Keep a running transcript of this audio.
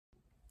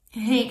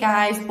Hey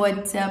guys,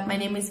 what's up? My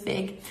name is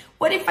Vic.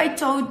 What if I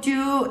told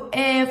you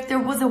if there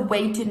was a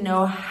way to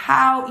know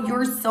how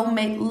your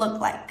soulmate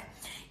look like?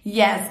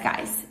 Yes,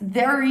 guys,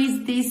 there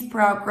is this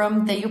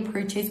program that you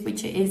purchase,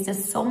 which is the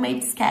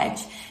Soulmate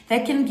Sketch,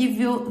 that can give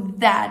you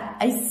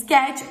a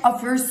sketch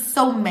of your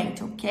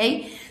soulmate,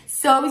 okay?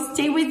 So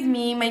stay with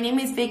me. My name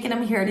is Vic and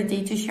I'm here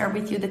today to share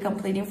with you the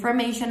complete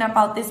information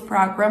about this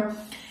program.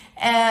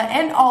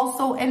 And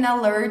also an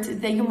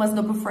alert that you must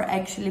know before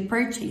actually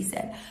purchase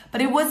it. But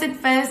it was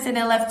advanced and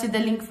I left you the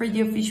link for the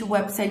official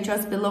website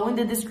just below in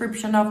the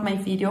description of my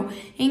video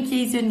in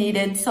case you need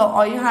it. So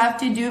all you have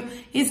to do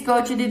is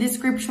go to the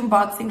description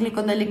box and click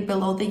on the link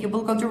below that you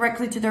will go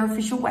directly to their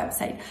official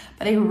website.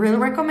 But I really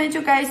recommend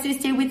you guys to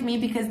stay with me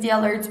because the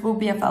alerts will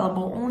be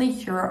available only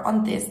here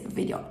on this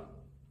video.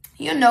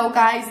 You know,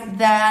 guys,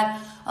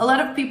 that a lot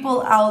of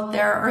people out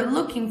there are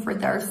looking for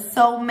their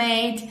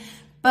soulmate,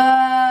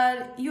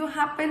 but you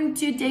happen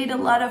to date a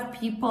lot of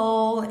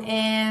people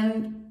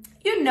and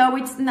you know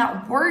it's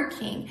not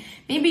working.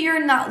 Maybe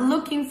you're not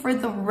looking for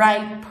the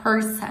right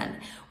person.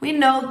 We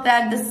know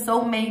that the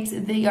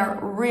soulmates, they are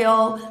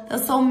real. The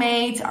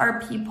soulmates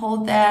are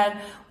people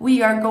that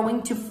we are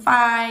going to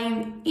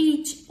find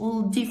each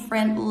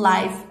different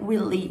life we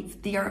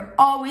live. They are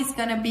always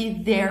going to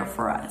be there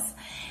for us.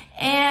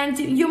 And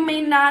you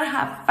may not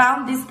have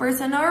found this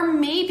person, or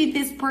maybe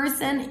this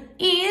person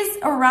is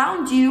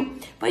around you,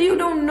 but you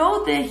don't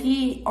know that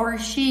he or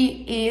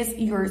she is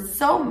your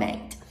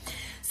soulmate.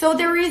 So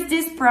there is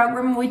this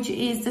program, which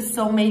is the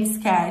Soulmate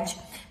Sketch,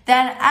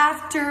 that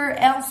after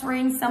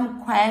answering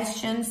some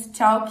questions,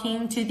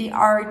 talking to the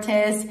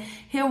artist,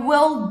 he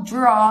will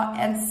draw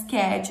a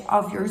sketch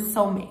of your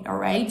soulmate, all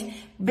right?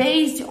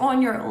 Based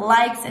on your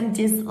likes and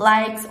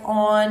dislikes,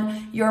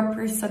 on your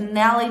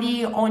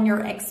personality, on your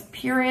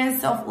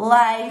experience of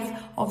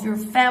life, of your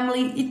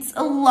family. It's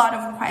a lot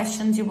of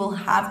questions you will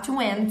have to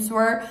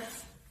answer.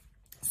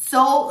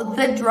 So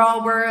the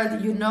drawer,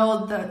 you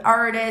know, the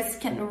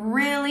artist can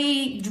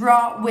really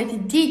draw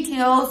with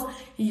details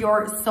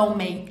your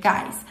soulmate,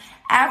 guys.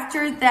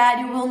 After that,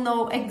 you will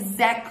know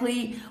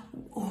exactly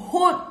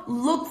who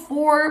look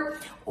for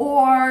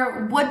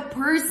or what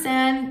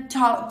person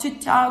to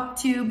talk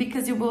to,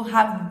 because you will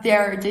have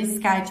the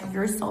sketch of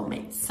your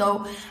soulmate.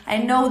 So I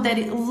know that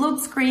it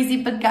looks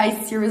crazy, but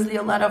guys, seriously,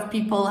 a lot of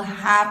people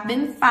have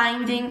been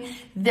finding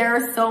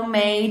their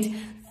soulmate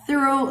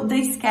through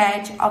the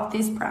sketch of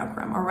this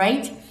program, all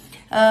right?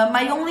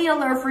 My only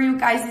alert for you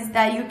guys is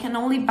that you can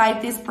only buy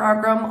this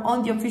program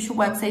on the official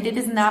website. It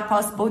is not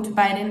possible to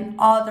buy it in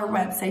other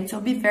websites, so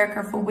be very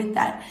careful with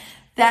that.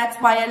 That's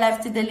why I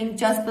left the link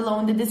just below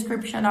in the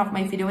description of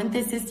my video. And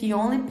this is the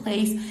only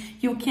place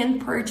you can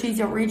purchase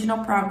the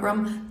original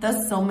program, the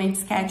Soulmate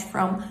Sketch,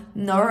 from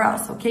nowhere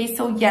else, okay?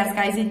 So yes,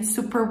 guys, it's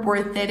super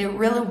worth it. It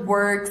really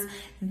works.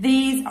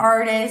 This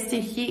artist,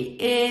 he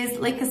is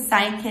like a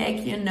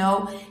psychic, you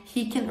know.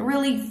 He can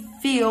really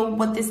feel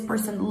what this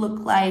person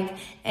look like,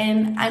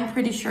 and I'm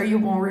pretty sure you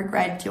won't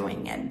regret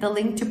doing it. The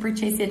link to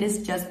purchase it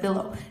is just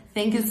below.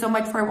 Thank you so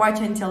much for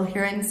watching until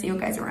here, and see you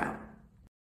guys around.